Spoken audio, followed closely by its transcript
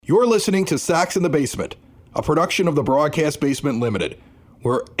You're listening to Sox in the Basement, a production of the Broadcast Basement Limited,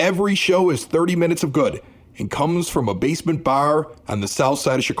 where every show is 30 minutes of good and comes from a basement bar on the south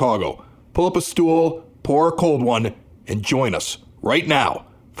side of Chicago. Pull up a stool, pour a cold one, and join us right now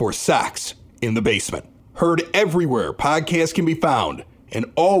for Sox in the Basement. Heard everywhere podcasts can be found, and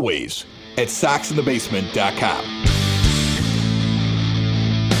always at soxinthebasement.com.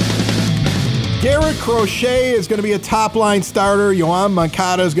 Garrett Crochet is going to be a top-line starter. Yoan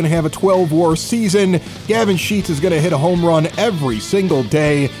Moncada is going to have a 12-WAR season. Gavin Sheets is going to hit a home run every single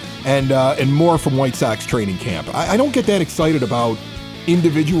day, and more from White Sox training camp. I don't get that excited about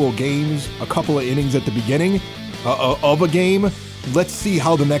individual games, a couple of innings at the beginning of a game. Let's see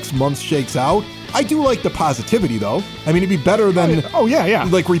how the next month shakes out. I do like the positivity, though. I mean, it'd be better than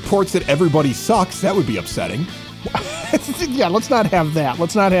like reports that everybody sucks. That would be upsetting. Yeah, let's not have that.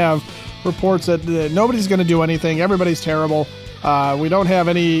 Let's not have reports that nobody's going to do anything. Everybody's terrible. We don't have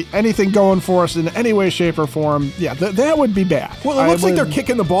anything going for us in any way, shape, or form. Yeah, that would be bad. Well, it looks like they're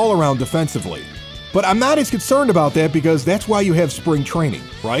kicking the ball around defensively. But I'm not as concerned about that because that's why you have spring training,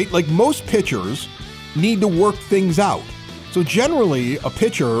 right? Like most pitchers need to work things out. So generally, a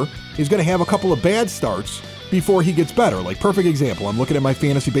pitcher is going to have a couple of bad starts before he gets better. Like perfect example, I'm looking at my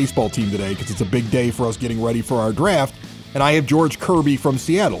fantasy baseball team today because it's a big day for us getting ready for our draft, and I have George Kirby from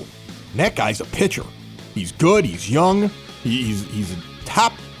Seattle. And that guy's a pitcher. He's good. He's young. He's a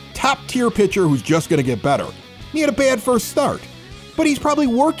top tier pitcher who's just going to get better. He had a bad first start, but he's probably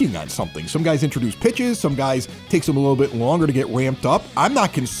working on something. Some guys introduce pitches. Some guys takes them a little bit longer to get ramped up. I'm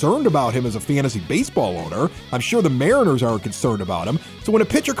not concerned about him as a fantasy baseball owner. I'm sure the Mariners aren't concerned about him. So when a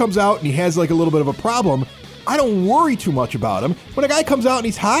pitcher comes out and he has like a little bit of a problem, I don't worry too much about him. When a guy comes out and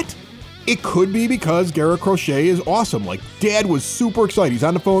he's hot, it could be because Garrett Crochet is awesome. Like, Dad was super excited. He's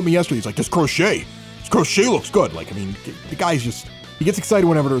on the phone with me yesterday. He's like, this Crochet looks good. Like, I mean, the guy's just, he gets excited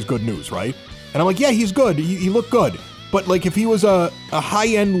whenever there's good news, right? And I'm like, yeah, he's good. He looked good. But, like, if he was a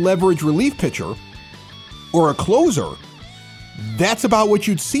high-end leverage relief pitcher or a closer, that's about what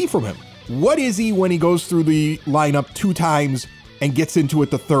you'd see from him. What is he when he goes through the lineup 2 times and gets into it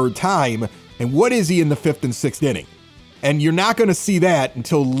the 3rd time? And what is he in the 5th and 6th inning? And you're not going to see that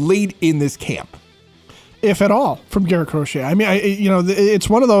until late in this camp. If at all, from Garrett Crochet. I mean, it's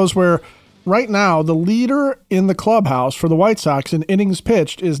one of those where right now the leader in the clubhouse for the White Sox in innings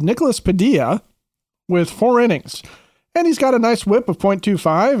pitched is Nicholas Padilla with 4 innings. And he's got a nice whip of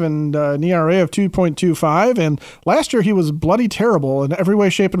 .25 and an ERA of 2.25. And last year he was bloody terrible in every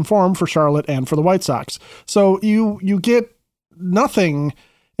way, shape, and form for Charlotte and for the White Sox. So you get nothing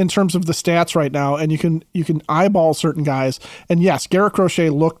in terms of the stats right now, and you can eyeball certain guys. And yes, Garrett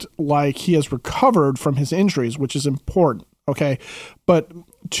Crochet looked like he has recovered from his injuries, which is important, okay? But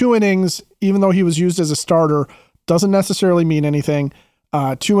 2 innings, even though he was used as a starter, doesn't necessarily mean anything.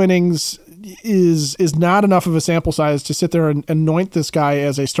 2 innings is not enough of a sample size to sit there and anoint this guy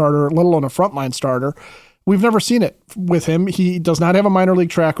as a starter, let alone a frontline starter. We've never seen it with him. He does not have a minor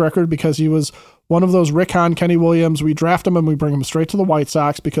league track record because he was one of those Rick Hahn, Kenny Williams. We draft him and we bring him straight to the White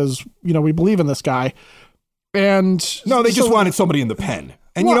Sox because, we believe in this guy. And no, they just wanted somebody in the pen.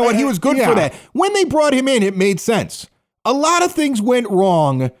 And you know what? He was good for that. When they brought him in, it made sense. A lot of things went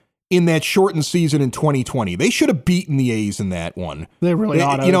wrong in that shortened season in 2020. They should have beaten the A's in that one. They really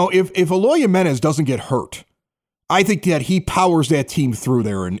ought to. If Eloy Jimenez doesn't get hurt, I think that he powers that team through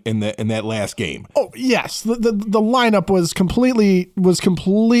there in that last game. Oh yes, the lineup was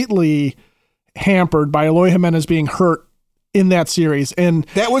completely hampered by Eloy Jimenez being hurt in that series, and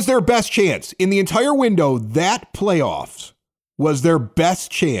that was their best chance in the entire window. That playoffs was their best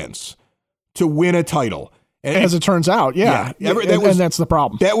chance to win a title, as it turns out. Yeah, and that's the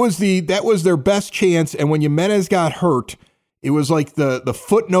problem. That was their best chance, and when Jimenez got hurt, it was like the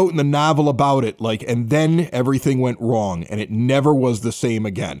footnote in the novel about it, like, and then everything went wrong, and it never was the same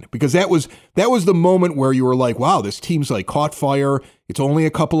again. Because that was the moment where you were like, wow, this team's like caught fire. It's only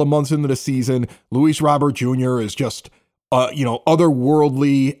a couple of months into the season. Luis Robert Jr. is just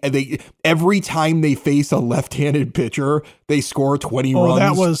otherworldly. And every time they face a left-handed pitcher, they score 20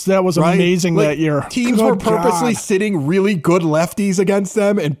 runs. That was right? Amazing that year. Teams were purposely sitting really good lefties against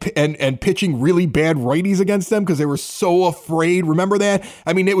them and pitching really bad righties against them because they were so afraid. Remember that?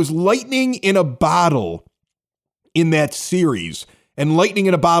 I mean, it was lightning in a bottle in that series, and lightning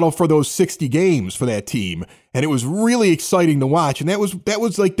in a bottle for those 60 games for that team. And it was really exciting to watch. And that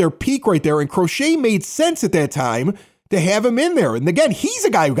was like their peak right there. And Crochet made sense at that time to have him in there. And again, he's a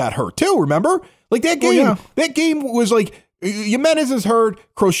guy who got hurt too, remember? Like that game, That game was like, Jimenez is hurt,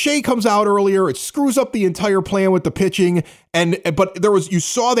 Crochet comes out earlier, it screws up the entire plan with the pitching, but you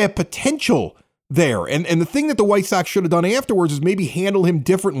saw that potential there. And the thing that the White Sox should have done afterwards is maybe handle him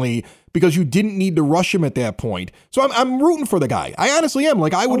differently because you didn't need to rush him at that point. So I'm rooting for the guy. I honestly am.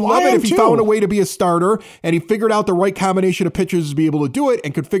 Like, I would love it if he found a way to be a starter and he figured out the right combination of pitchers to be able to do it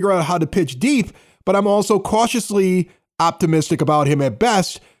and could figure out how to pitch deep. But I'm also cautiously optimistic about him at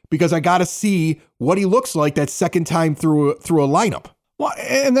best because I got to see what he looks like that second time through a lineup. Well,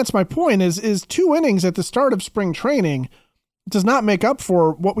 and that's my point is 2 innings at the start of spring training does not make up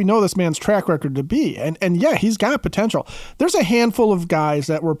for what we know this man's track record to be. And yeah, he's got potential. There's a handful of guys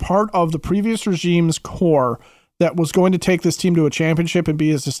that were part of the previous regime's core that was going to take this team to a championship and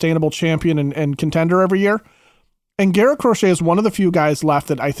be a sustainable champion and contender every year. And Garrett Crochet is one of the few guys left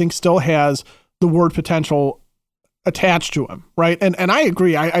that I think still has the word potential attached to him, right? And I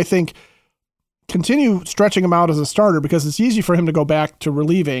agree. I think continue stretching him out as a starter because it's easy for him to go back to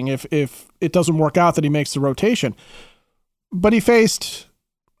relieving if it doesn't work out that he makes the rotation. But he faced,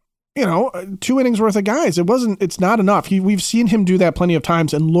 2 innings worth of guys. It's not enough. We've seen him do that plenty of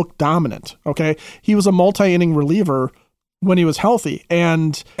times and look dominant. Okay. He was a multi-inning reliever when he was healthy.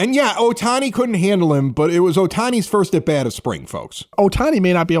 And yeah, Ohtani couldn't handle him, but it was Ohtani's first at bat of spring, folks. Ohtani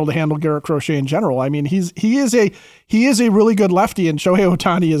may not be able to handle Garrett Crochet in general. I mean, he is a really good lefty, and Shohei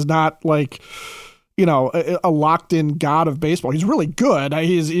Ohtani is not like, a locked-in god of baseball. He's really good.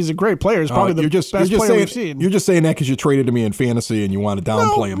 He's a great player. He's probably the best player we've seen. You're just saying that because you traded to me in fantasy and you want to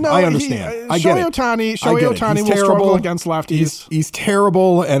downplay him. I understand. I get it. Shohei Ohtani will struggle against lefties. He's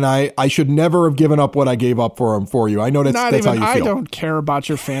terrible, and I should never have given up what I gave up for him for you. I know that's how you feel. I don't care about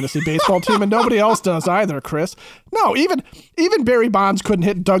your fantasy baseball team, and nobody else does either, Chris. No, even Barry Bonds couldn't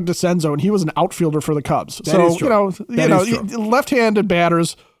hit Doug DeCenzo, and he was an outfielder for the Cubs. That is true. Left-handed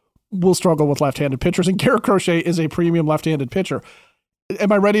batters will struggle with left-handed pitchers, and Garrett Crochet is a premium left-handed pitcher.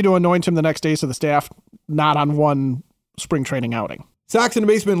 Am I ready to anoint him the next ace of the staff? Not on one spring training outing. Sox in the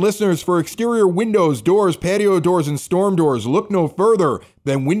Basement listeners, for exterior windows, doors, patio doors, and storm doors, look no further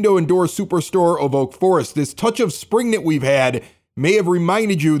than Window and Door Superstore of Oak Forest. This touch of spring that we've had may have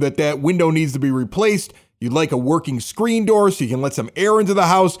reminded you that window needs to be replaced. You'd like a working screen door so you can let some air into the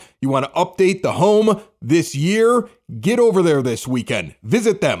house. You want to update the home this year? Get over there this weekend.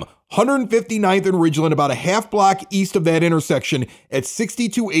 Visit them. 159th and Ridgeland, about a half block east of that intersection at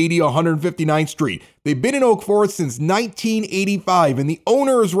 6280 159th Street. They've been in Oak Forest since 1985, and the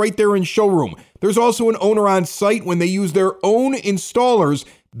owner is right there in showroom. There's also an owner on site. When they use their own installers,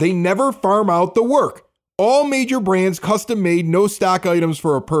 they never farm out the work. All major brands, custom made, no stock items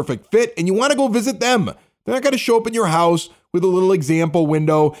for a perfect fit, and you want to go visit them. They're not going to show up in your house with a little example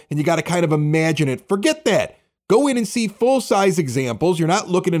window, and you got to kind of imagine it. Forget that. Go in and see full-size examples. You're not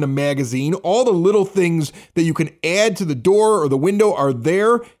looking in a magazine. All the little things that you can add to the door or the window are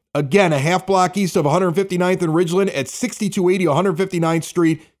there. Again, a half block east of 159th and Ridgeland at 6280 159th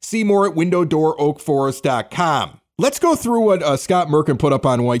Street. See more at windowdooroakforest.com. Let's go through what Scott Merkin put up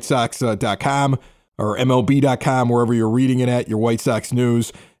on WhiteSox.com or MLB.com, wherever you're reading it at, your White Sox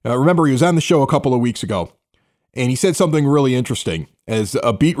news. Remember, he was on the show a couple of weeks ago, and he said something really interesting. As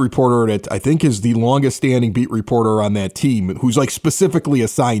a beat reporter that I think is the longest standing beat reporter on that team, who's like specifically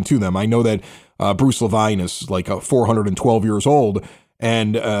assigned to them. I know that Bruce Levine is like 412 years old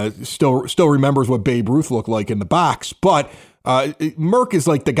and still remembers what Babe Ruth looked like in the box. But Merck is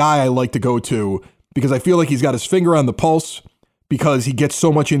like the guy I like to go to because I feel like he's got his finger on the pulse because he gets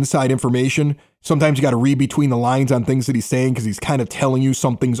so much inside information. Sometimes you got to read between the lines on things that he's saying because he's kind of telling you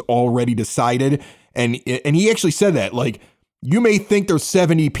something's already decided. And he actually said that, like, you may think there's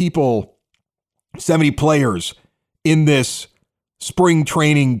 70 players in this spring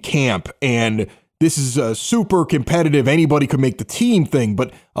training camp, and this is a super competitive, anybody could make the team thing,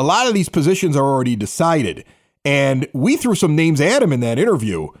 but a lot of these positions are already decided. And we threw some names at him in that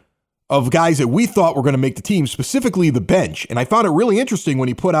interview of guys that we thought were going to make the team, specifically the bench. And I found it really interesting when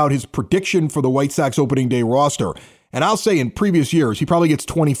he put out his prediction for the White Sox opening day roster. And I'll say in previous years, he probably gets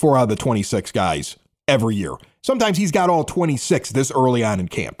 24 out of the 26 guys every year. Sometimes he's got all 26 this early on in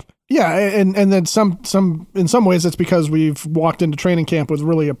camp. Yeah, and then in some ways it's because we've walked into training camp with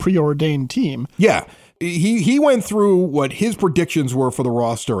really a preordained team. Yeah, he went through what his predictions were for the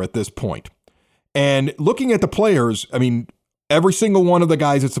roster at this point. And looking at the players, I mean, every single one of the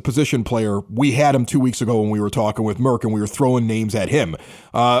guys that's a position player, we had him 2 weeks ago when we were talking with Merck and we were throwing names at him.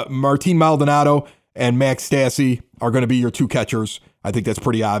 Martin Maldonado and Max Stassi are going to be your two catchers. I think that's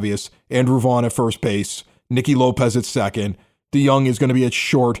pretty obvious. Andrew Vaughn at first base. Nicky Lopez at second. DeYoung is going to be at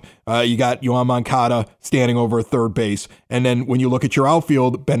short. You got Yohan Moncada standing over at third base. And then when you look at your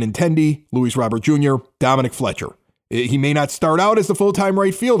outfield, Benintendi, Luis Robert Jr., Dominic Fletcher. He may not start out as the full-time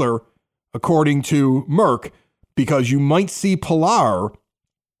right fielder, according to Merck, because you might see Pilar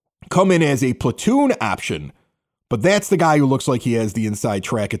come in as a platoon option, but that's the guy who looks like he has the inside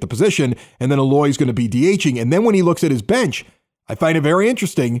track at the position, and then Eloy's going to be DHing. And then when he looks at his bench, I find it very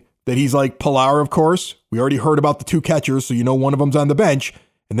interesting that he's like Pilar, of course. We already heard about the 2 catchers, so you know one of them's on the bench.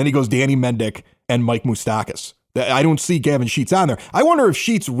 And then he goes Danny Mendick and Mike Moustakas. I don't see Gavin Sheets on there. I wonder if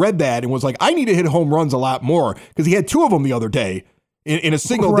Sheets read that and was like, I need to hit home runs a lot more, because he had 2 of them the other day in a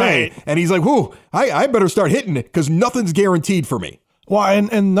single day. And he's like, whoo, I better start hitting it because nothing's guaranteed for me. Well,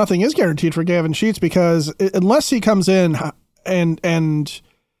 and nothing is guaranteed for Gavin Sheets, because unless he comes in and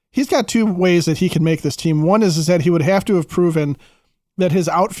he's got 2 ways that he can make this team. One is that he would have to have proven that his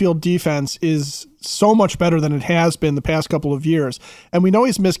outfield defense is so much better than it has been the past couple of years. And we know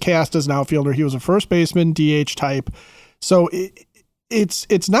he's miscast as an outfielder. He was a first baseman, DH type. So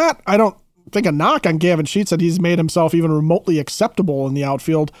it's not, I don't think, a knock on Gavin Sheets that he's made himself even remotely acceptable in the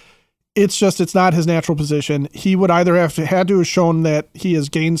outfield. It's just, it's not his natural position. He would either had to have shown that he has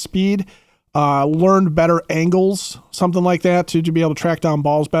gained speed, learned better angles, something like that, to be able to track down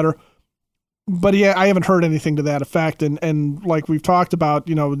balls better. But yeah, I haven't heard anything to that effect. And like we've talked about,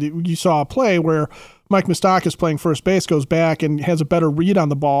 you saw a play where Mike Moustakas playing first base goes back and has a better read on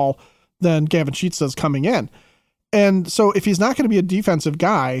the ball than Gavin Sheets does coming in. And so if he's not going to be a defensive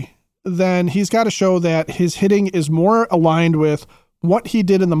guy, then he's got to show that his hitting is more aligned with what he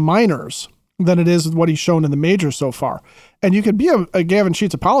did in the minors than it is what he's shown in the majors so far. And you could be a Gavin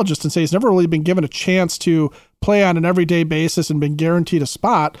Sheets apologist and say he's never really been given a chance to play on an everyday basis and been guaranteed a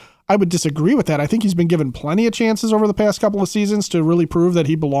spot. I would disagree with that. I think he's been given plenty of chances over the past couple of seasons to really prove that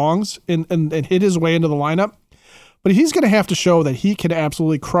he belongs and hit his way into the lineup. But he's going to have to show that he can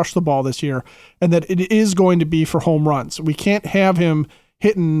absolutely crush the ball this year and that it is going to be for home runs. We can't have him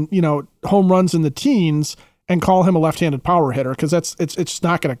hitting, home runs in the teens and call him a left-handed power hitter, because it's just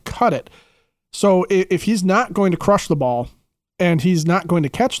not going to cut it. So if he's not going to crush the ball and he's not going to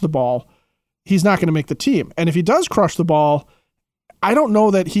catch the ball, he's not going to make the team. And if he does crush the ball, I don't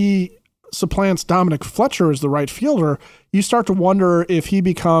know that he supplants Dominic Fletcher as the right fielder. You start to wonder if he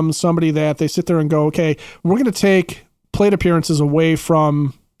becomes somebody that they sit there and go, okay, we're going to take plate appearances away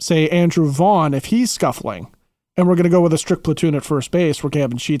from, say, Andrew Vaughn if he's scuffling, and we're going to go with a strict platoon at first base where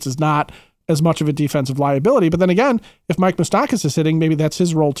Gavin Sheets is not as much of a defensive liability. But then again, if Mike Moustakas is hitting, maybe that's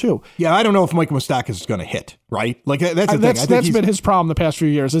his role too. Yeah, I don't know if Mike Moustakas is going to hit, right? Like that's the thing. That's been his problem the past few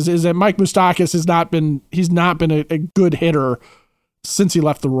years is that Mike Moustakas has not been a good hitter since he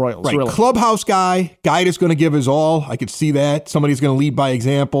left the Royals. Right. Really. Clubhouse guy that's going to give his all. I could see that. Somebody's going to lead by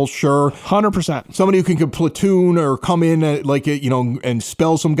example, sure. 100%. Somebody who can platoon or come in and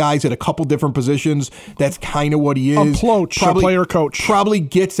spell some guys at a couple different positions. That's kind of what he is. A player coach. Probably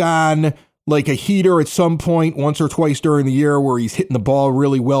gets on like a heater at some point once or twice during the year where he's hitting the ball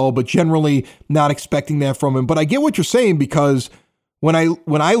really well, but generally not expecting that from him. But I get what you're saying, because when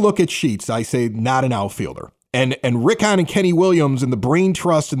I look at Sheets, I say not an outfielder. And Rick Hahn and Kenny Williams and the brain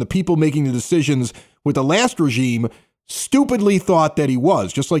trust and the people making the decisions with the last regime stupidly thought that he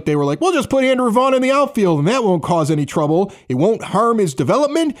was. Just like they were like, we'll just put Andrew Vaughn in the outfield and that won't cause any trouble. It won't harm his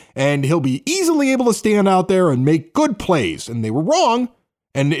development and he'll be easily able to stand out there and make good plays. And they were wrong.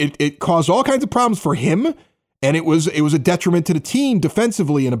 And it caused all kinds of problems for him. And it was a detriment to the team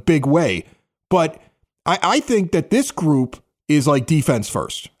defensively in a big way. But I think that this group is like defense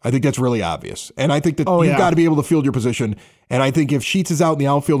first. I think that's really obvious. And I think that you've got to be able to field your position. And I think if Sheets is out in the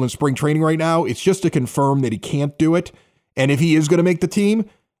outfield in spring training right now, it's just to confirm that he can't do it. And if he is going to make the team,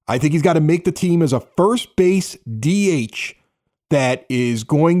 I think he's got to make the team as a first base DH that is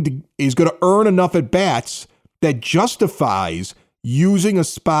going to earn enough at bats that justifies using a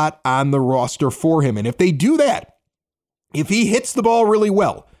spot on the roster for him. And if they do that, if he hits the ball really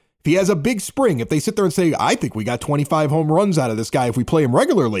well, if he has a big spring, if they sit there and say, I think we got 25 home runs out of this guy if we play him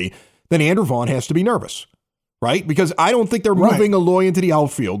regularly, then Andrew Vaughn has to be nervous, right? Because I don't think they're moving Eloy into the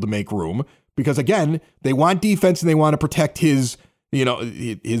outfield to make room, because again, they want defense and they want to protect his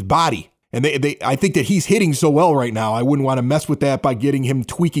body. And I think that he's hitting so well right now, I wouldn't want to mess with that by getting him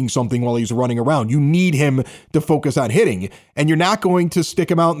tweaking something while he's running around. You need him to focus on hitting, and you're not going to stick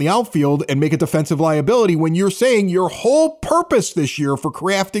him out in the outfield and make a defensive liability when you're saying your whole purpose this year for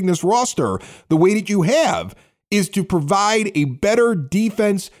crafting this roster the way that you have is to provide a better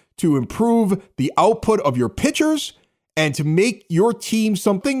defense to improve the output of your pitchers and to make your team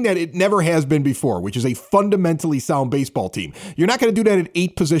something that it never has been before, which is a fundamentally sound baseball team. You're not going to do that at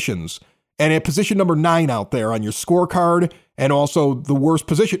 8 positions. And at position number 9 out there on your scorecard, and also the worst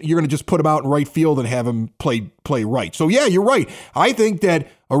position, you're going to just put him out in right field and have him play right. So yeah, you're right. I think that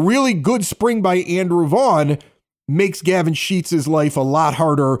a really good spring by Andrew Vaughn makes Gavin Sheets' life a lot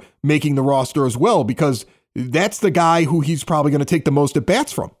harder making the roster as well, because that's the guy who he's probably going to take the most at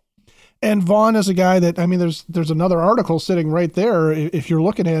bats from. And Vaughn is a guy that, I mean, there's another article sitting right there if you're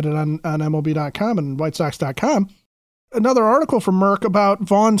looking at it on MLB.com and WhiteSox.com. Another article from Merck about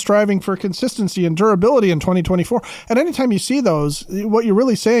Vaughn striving for consistency and durability in 2024. And anytime you see those, what you're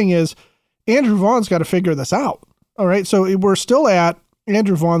really saying is Andrew Vaughn's got to figure this out. All right. So we're still at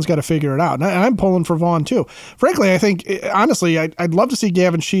Andrew Vaughn's got to figure it out. And I'm pulling for Vaughn too. Frankly, I think, honestly, I'd love to see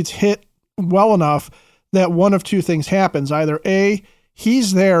Gavin Sheets hit well enough that one of two things happens. Either A,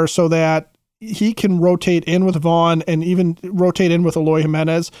 he's there so that he can rotate in with Vaughn and even rotate in with Eloy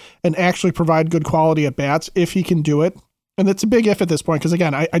Jimenez and actually provide good quality at bats if he can do it. And it's a big if at this point, because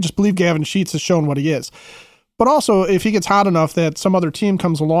again, I just believe Gavin Sheets has shown what he is. But also, if he gets hot enough that some other team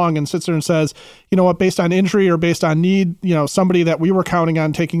comes along and sits there and says, you know what, based on injury or based on need, you know, somebody that we were counting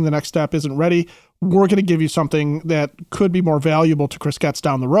on taking the next step isn't ready, we're going to give you something that could be more valuable to Chris Getz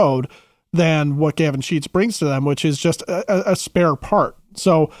down the road than what Gavin Sheets brings to them, which is just a spare part.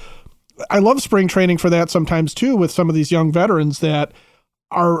 So I love spring training for that sometimes too, with some of these young veterans that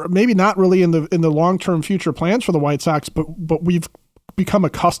are maybe not really in the long-term future plans for the White Sox, but we've become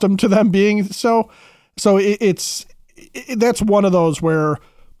accustomed to them being so. So that's one of those where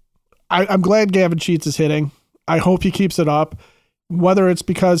I'm glad Gavin Sheets is hitting. I hope he keeps it up, whether it's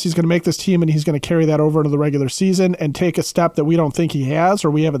because he's going to make this team and he's going to carry that over into the regular season and take a step that we don't think he has or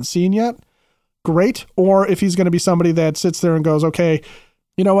we haven't seen yet. Great. Or if he's going to be somebody that sits there and goes, okay,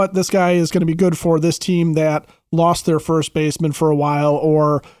 you know what, this guy is going to be good for this team that lost their first baseman for a while,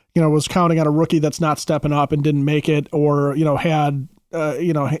 or, you know, was counting on a rookie that's not stepping up and didn't make it, or, you know,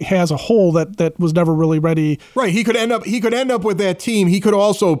 has a hole that was never really ready. Right. He could end up with that team. He could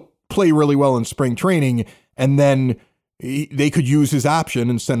also play really well in spring training, and then they could use his option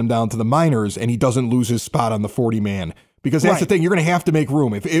and send him down to the minors, and he doesn't lose his spot on the 40-man. Because that's the thing. You're going to have to make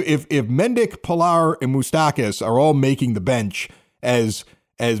room. If Mendick, Pilar, and Moustakas are all making the bench as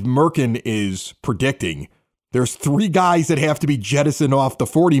Merkin is predicting, there's 3 guys that have to be jettisoned off the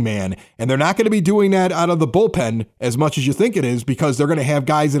 40-man, and they're not going to be doing that out of the bullpen as much as you think it is, because they're going to have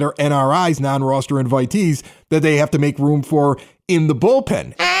guys that are NRIs, non-roster invitees, that they have to make room for in the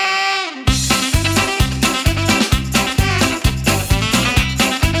bullpen.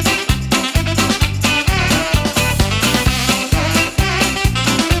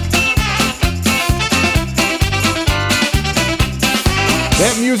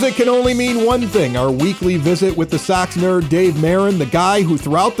 That music can only mean one thing: our weekly visit with the Sox nerd Dave Marin, the guy who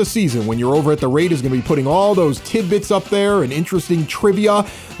throughout the season, when you're over at the rate, is going to be putting all those tidbits up there and interesting trivia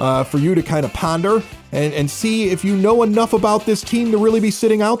for you to kind of ponder and see if you know enough about this team to really be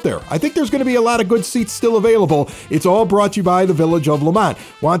sitting out there. I think there's going to be a lot of good seats still available. It's all brought to you by the Village of Lamont.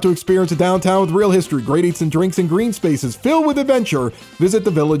 Want to experience a downtown with real history, great eats and drinks, and green spaces filled with adventure? Visit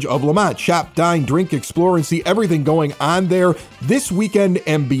the Village of Lamont. Shop, dine, drink, explore, and see everything going on there this weekend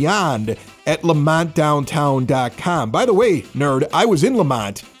and beyond at LamontDowntown.com. By the way, nerd, I was in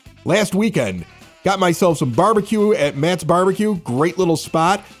Lamont last weekend. Got myself some barbecue at Matt's Barbecue. Great little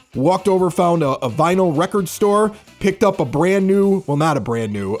spot. Walked over, found a vinyl record store, picked up a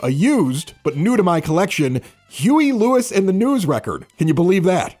used, but new to my collection, Huey Lewis and the News record. Can you believe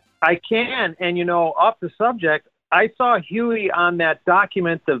that? I can. And, you know, off the subject, I saw Huey on that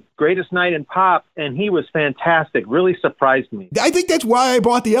document, The Greatest Night in Pop, and he was fantastic. Really surprised me. I think that's why I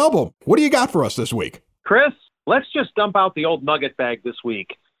bought the album. What do you got for us this week? Chris, let's just dump out the old nugget bag this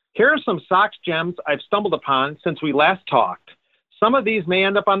week. Here are some Sox gems I've stumbled upon since we last talked. Some of these may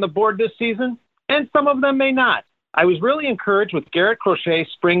end up on the board this season, and some of them may not. I was really encouraged with Garrett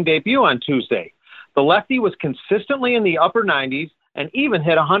Crochet's spring debut on Tuesday. The lefty was consistently in the upper 90s and even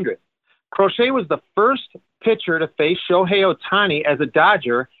hit 100. Crochet was the first pitcher to face Shohei Ohtani as a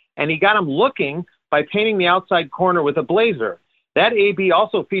Dodger, and he got him looking by painting the outside corner with a blazer. That AB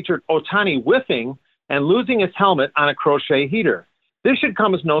also featured Ohtani whiffing and losing his helmet on a Crochet heater. This should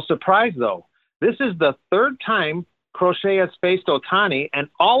come as no surprise, though. This is the third time Crochet has faced Ohtani, and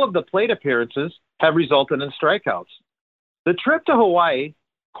all of the plate appearances have resulted in strikeouts. The trip to Hawaii,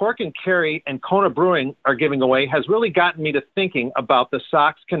 Cork and Kerry and Kona Brewing are giving away, has really gotten me to thinking about the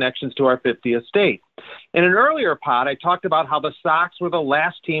Sox connections to our 50th state. In an earlier pod, I talked about how the Sox were the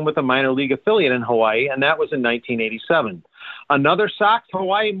last team with a minor league affiliate in Hawaii, and that was in 1987. Another Sox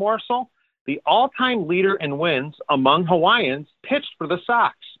Hawaii morsel: the all-time leader in wins among Hawaiians pitched for the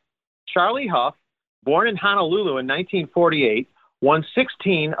Sox. Charlie Huff, born in Honolulu in 1948, won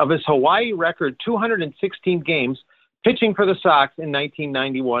 16 of his Hawaii record 216 games pitching for the Sox in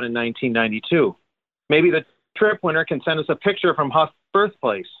 1991 and 1992. Maybe the trip winner can send us a picture from Huff's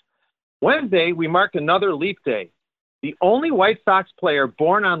birthplace. Wednesday, we marked another leap day. The only White Sox player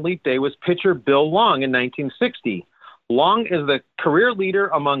born on leap day was pitcher Bill Long in 1960. Long is the career leader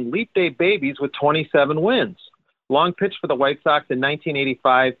among leap day babies with 27 wins. Long pitched for the White Sox in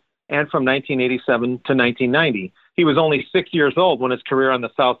 1985 and from 1987 to 1990. He was only 6 years old when his career on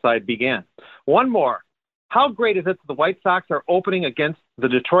the South Side began. One more. How great is it that the White Sox are opening against the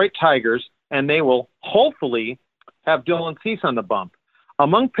Detroit Tigers, and they will hopefully have Dylan Cease on the bump?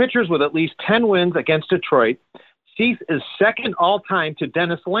 Among pitchers with at least 10 wins against Detroit, Cease is second all-time to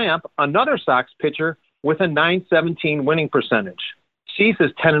Dennis Lamp, another Sox pitcher with a .917 winning percentage. Cease is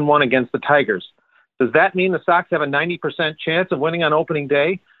 10-1 against the Tigers. Does that mean the Sox have a 90% chance of winning on opening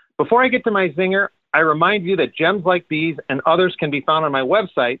day? Before I get to my zinger, I remind you that gems like these and others can be found on my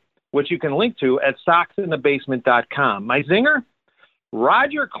website, which you can link to at soxinthebasement.com. My zinger?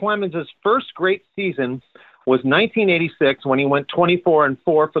 Roger Clemens' first great season was 1986 when he went 24-4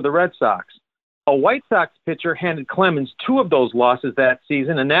 for the Red Sox. A White Sox pitcher handed Clemens 2 of those losses that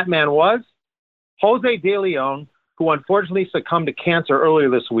season, and that man was Jose De Leon, who unfortunately succumbed to cancer earlier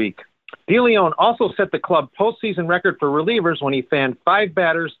this week. De Leon also set the club postseason record for relievers when he fanned 5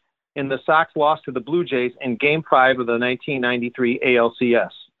 batters in the Sox loss to the Blue Jays in Game 5 of the 1993 ALCS.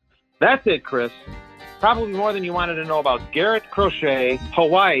 That's it, Chris. Probably more than you wanted to know about Garrett Crochet,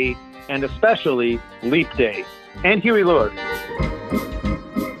 Hawaii, and especially Leap Day. And Huey Lewis.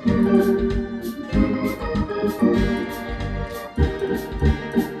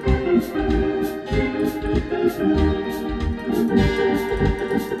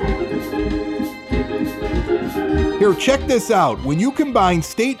 Here, check this out. When you combine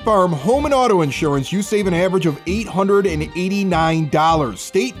State Farm home and auto insurance, you save an average of $889.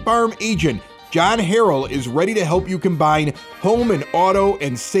 State Farm agent John Harrell is ready to help you combine home and auto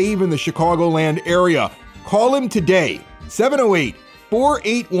and save in the Chicagoland area. Call him today,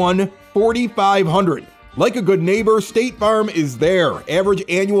 708-481-4500. Like a good neighbor, State Farm is there. Average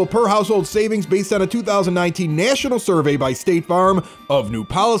annual per household savings based on a 2019 national survey by State Farm of new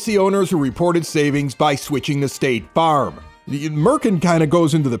policy owners who reported savings by switching to State Farm. Merkin kind of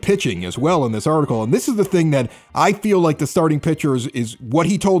goes into the pitching as well in this article, and this is the thing that I feel like the starting pitchers is what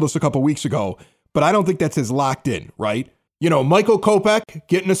he told us a couple weeks ago, but I don't think that's as locked in, right? You know, Michael Kopech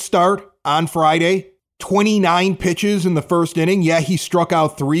getting a start on Friday. 29 pitches in the first inning. Yeah, he struck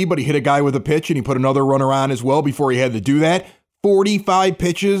out 3, but he hit a guy with a pitch and he put another runner on as well before he had to do that. 45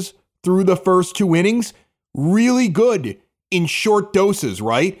 pitches through the first 2 innings. Really good in short doses,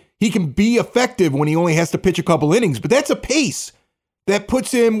 right? He can be effective when he only has to pitch a couple innings, but that's a pace that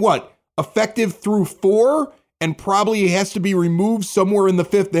puts him, effective through 4, and probably he has to be removed somewhere in the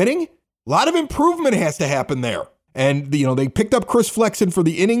 5th inning? A lot of improvement has to happen there. And, they picked up Chris Flexen for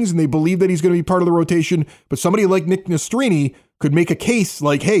the innings, and they believe that he's going to be part of the rotation. But somebody like Nick Nastrini could make a case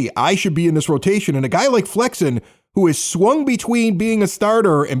like, hey, I should be in this rotation. And a guy like Flexen, who has swung between being a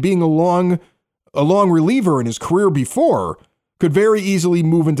starter and being a long reliever in his career before, could very easily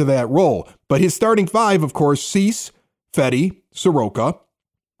move into that role. But his starting 5, of course, Cease, Fedde, Soroka,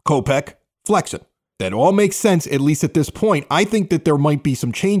 Kopech, Flexen. That all makes sense, at least at this point. I think that there might be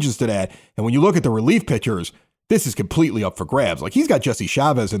some changes to that. And when you look at the relief pitchers, this is completely up for grabs. Like, he's got Jesse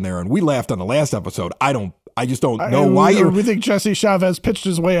Chavez in there, and we laughed on the last episode. I just don't know why we think Jesse Chavez pitched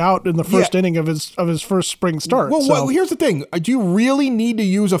his way out in the first inning of his first spring start. Well, here's the thing. Do you really need to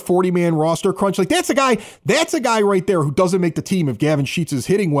use a 40-man roster crunch? Like, that's a guy right there who doesn't make the team if Gavin Sheets is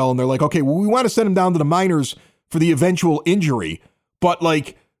hitting well, and they're like, okay, well, we want to send him down to the minors for the eventual injury, but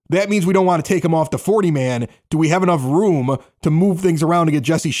that means we don't want to take him off the 40-man. Do we have enough room to move things around to get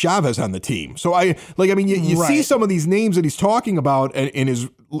Jesse Chavez on the team? So you see some of these names that he's talking about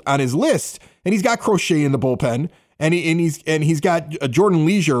on his list, and he's got Crochet in the bullpen, and he's got Jordan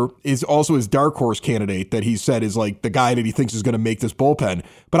Leisure is also his dark horse candidate that he said is like the guy that he thinks is going to make this bullpen.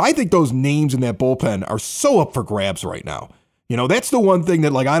 But I think those names in that bullpen are so up for grabs right now. That's the one thing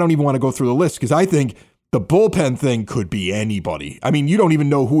that I don't even want to go through the list because I think the bullpen thing could be anybody. I mean, you don't even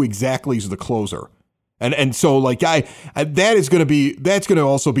know who exactly is the closer. And so that's going to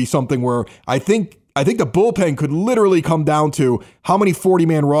also be something where I think the bullpen could literally come down to how many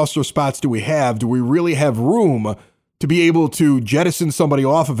 40-man roster spots do we have? Do we really have room to be able to jettison somebody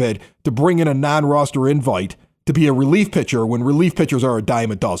off of it to bring in a non-roster invite to be a relief pitcher when relief pitchers are a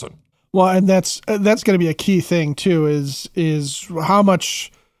dime a dozen? Well, and that's going to be a key thing too is how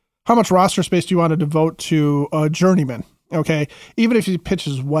much roster space do you want to devote to a journeyman? Okay. Even if he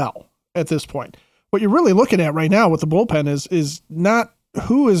pitches well at this point, what you're really looking at right now with the bullpen is not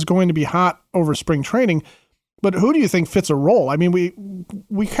who is going to be hot over spring training, but who do you think fits a role? I mean, we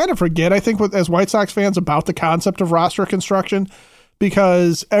kind of forget, I think, as White Sox fans about the concept of roster construction,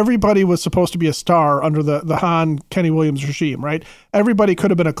 because everybody was supposed to be a star under the Hahn, Kenny Williams regime, right? Everybody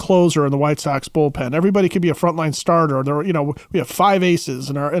could have been a closer in the White Sox bullpen. Everybody could be a frontline starter. There, we have 5 aces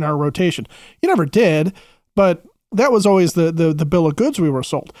in our rotation. You never did, but that was always the bill of goods we were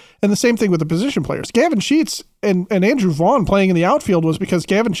sold. And the same thing with the position players. Gavin Sheets and Andrew Vaughn playing in the outfield was because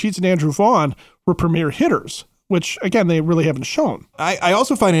Gavin Sheets and Andrew Vaughn were premier hitters, which, again, they really haven't shown. I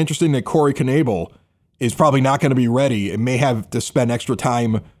also find it interesting that Corey Knebel is probably not going to be ready and may have to spend extra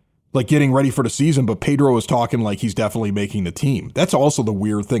time like getting ready for the season, but Pedro is talking like he's definitely making the team. That's also the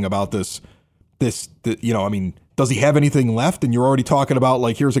weird thing about this, does he have anything left? And you're already talking about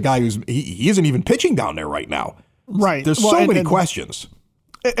like, here's a guy he isn't even pitching down there right now. Right. There's so many questions.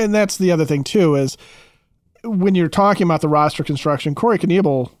 And that's the other thing too, is when you're talking about the roster construction, Corey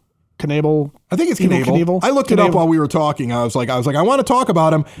Knebel, I think it's Knebel. I looked it up while we were talking. I was like, I want to talk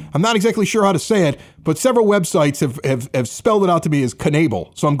about him. I'm not exactly sure how to say it, but several websites have spelled it out to me as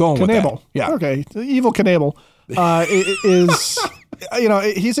Knebel. So I'm going with that. Yeah. Okay. Evil Knebel is,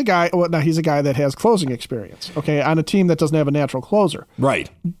 he's a guy. Well, now he's a guy that has closing experience. Okay, on a team that doesn't have a natural closer. Right.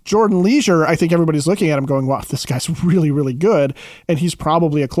 Jordan Leisure, I think everybody's looking at him going, "Wow, this guy's really, really good, and he's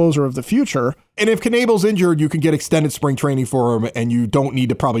probably a closer of the future." And if Knebel's injured, you can get extended spring training for him, and you don't need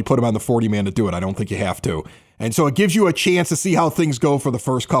to probably put him on the 40-man to do it. I don't think you have to. And so it gives you a chance to see how things go for the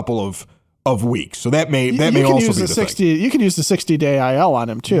first couple of weeks. So that may also be the 60. You can use the 60-day IL on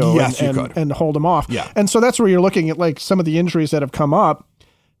him too. Yes, you could. And hold him off. Yeah. And so that's where you're looking at like some of the injuries that have come up,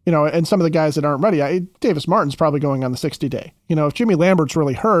 and some of the guys that aren't ready. Davis Martin's probably going on the 60-day. If Jimmy Lambert's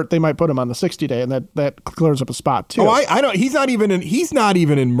really hurt, they might put him on the 60-day, and that clears up a spot too. Oh, I don't. He's not even in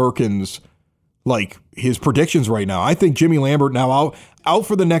Merkin's like his predictions right now. I think Jimmy Lambert now out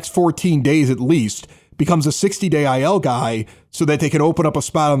for the next 14 days at least becomes a 60-day IL guy so that they can open up a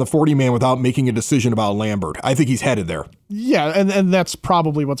spot on the 40-man without making a decision about Lambert. I think he's headed there. Yeah, and that's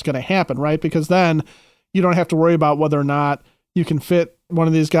probably what's going to happen, right? Because then you don't have to worry about whether or not you can fit one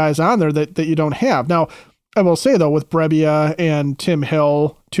of these guys on there that you don't have. Now, I will say, though, with Brebbia and Tim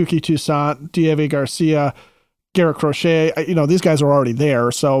Hill, Touki Toussaint, Diego Garcia, Garrett Crochet, these guys are already there.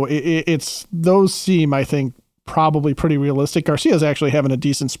 So it's those seem, I think, probably pretty realistic. Garcia's actually having a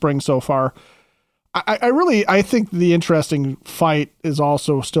decent spring so far. I think the interesting fight is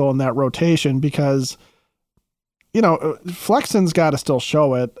also still in that rotation because, Flexen's got to still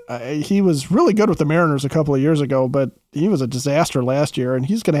show it. He was really good with the Mariners a couple of years ago, but he was a disaster last year, and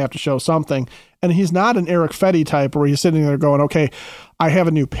he's going to have to show something. And he's not an Eric Fetty type where he's sitting there going, okay, I have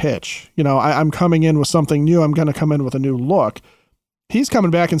a new pitch. I'm coming in with something new. I'm going to come in with a new look. He's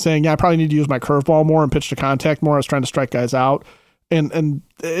coming back and saying, yeah, I probably need to use my curveball more and pitch to contact more. I was trying to strike guys out. And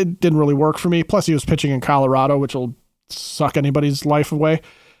it didn't really work for me. Plus, he was pitching in Colorado, which will suck anybody's life away.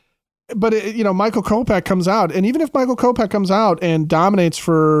 But, Michael Kopech comes out. And even if Michael Kopech comes out and dominates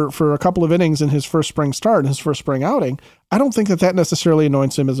for a couple of innings in his first spring start and his first spring outing, I don't think that necessarily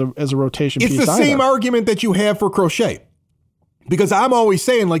anoints him as a rotation piece. It's the same argument that you have for Crochet. Because I'm always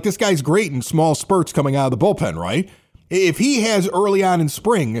saying, like, this guy's great in small spurts coming out of the bullpen, right? If he has early on in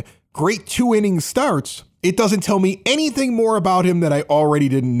spring great 2-inning starts, it doesn't tell me anything more about him that I already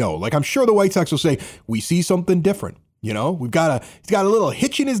didn't know. Like, I'm sure the White Sox will say, we see something different. He's got a little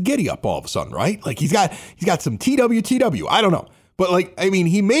hitch in his giddy up all of a sudden, right? Like he's got some TW. I don't know. But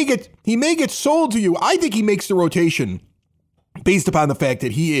he may get sold to you. I think he makes the rotation based upon the fact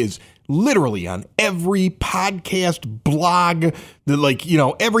that he is literally on every podcast, blog,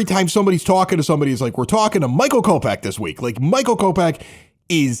 every time somebody's talking to somebody, it's like, we're talking to Michael Kopech this week. Like, Michael Kopech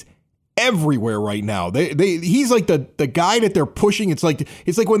is everywhere right now. He's like the guy that they're pushing. It's like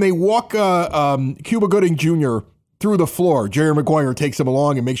when they walk Cuba Gooding Jr. through the floor, Jerry Maguire takes him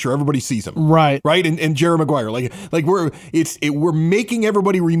along and makes sure everybody sees him. Right. And Jerry Maguire, we're making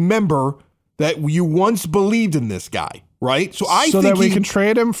everybody remember that you once believed in this guy, right? So think that we can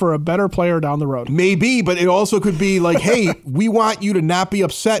trade him for a better player down the road. Maybe, but it also could be like, hey, we want you to not be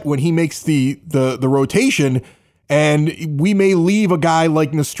upset when he makes the rotation, and we may leave a guy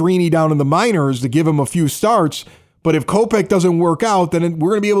like Nastrini down in the minors to give him a few starts. But if Kopech doesn't work out, then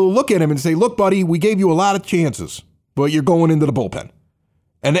we're going to be able to look at him and say, look, buddy, we gave you a lot of chances, but you're going into the bullpen.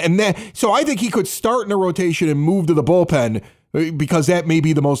 So I think he could start in the rotation and move to the bullpen because that may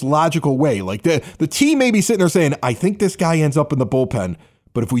be the most logical way. Like the team may be sitting there saying, I think this guy ends up in the bullpen,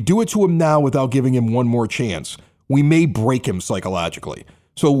 but if we do it to him now without giving him one more chance, we may break him psychologically.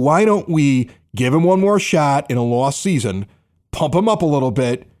 So why don't we give him one more shot in a lost season, pump him up a little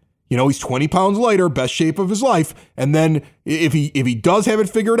bit. He's 20 pounds lighter, best shape of his life. And then if he does have it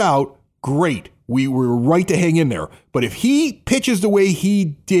figured out, great. We're right to hang in there. But if he pitches the way he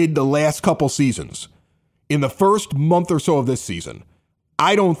did the last couple seasons, in the first month or so of this season,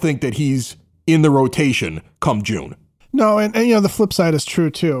 I don't think that he's in the rotation come June. No, and the flip side is true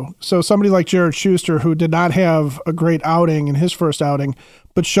too. So somebody like Jared Schuster, who did not have a great outing in his first outing,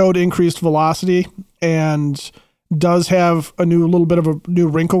 but showed increased velocity and does have a little bit of a new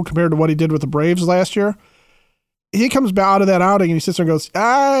wrinkle compared to what he did with the Braves last year. He comes out of that outing and he sits there and goes,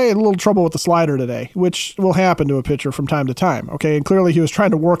 I had a little trouble with the slider today, which will happen to a pitcher from time to time. Okay. And clearly he was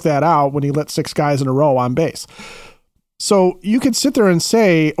trying to work that out when he let 6 guys in a row on base. So you could sit there and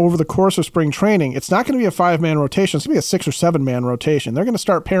say over the course of spring training, it's not going to be a 5-man rotation. It's going to be a 6 or 7-man rotation. They're going to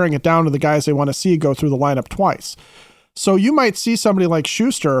start paring it down to the guys they want to see go through the lineup twice. So you might see somebody like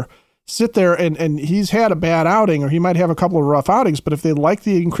Schuster sit there and he's had a bad outing, or he might have a couple of rough outings, but if they like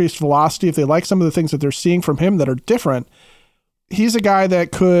the increased velocity, if they like some of the things that they're seeing from him that are different, he's a guy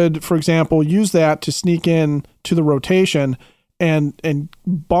that could, for example, use that to sneak in to the rotation and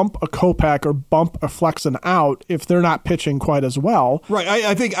bump a Kopech or bump a Flexen out if they're not pitching quite as well. Right.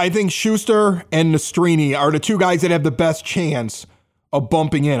 I think Schuster and Nastrini are the 2 guys that have the best chance of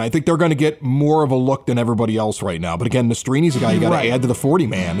bumping in. I think they're going to get more of a look than everybody else right now. But again, Nastrini's a guy you got to add to the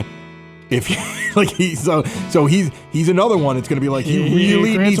 40-man. If he's another one. It's going to be like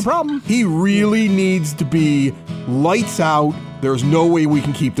he really needs to be lights out. There's no way we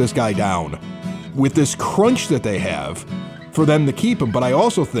can keep this guy down with this crunch that they have for them to keep him. But I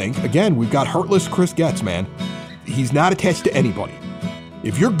also think, again, we've got hurtless Chris Getz, man. He's not attached to anybody.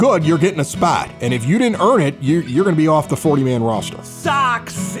 If you're good, you're getting a spot. And if you didn't earn it, you're going to be off the 40-man roster.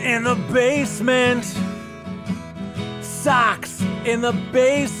 Sox in the basement. Sox in the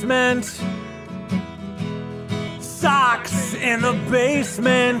basement. Sox in the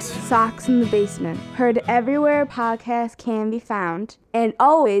basement. Sox in the Basement. Heard everywhere podcasts can be found. And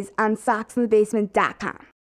always on soxinthebasement.com.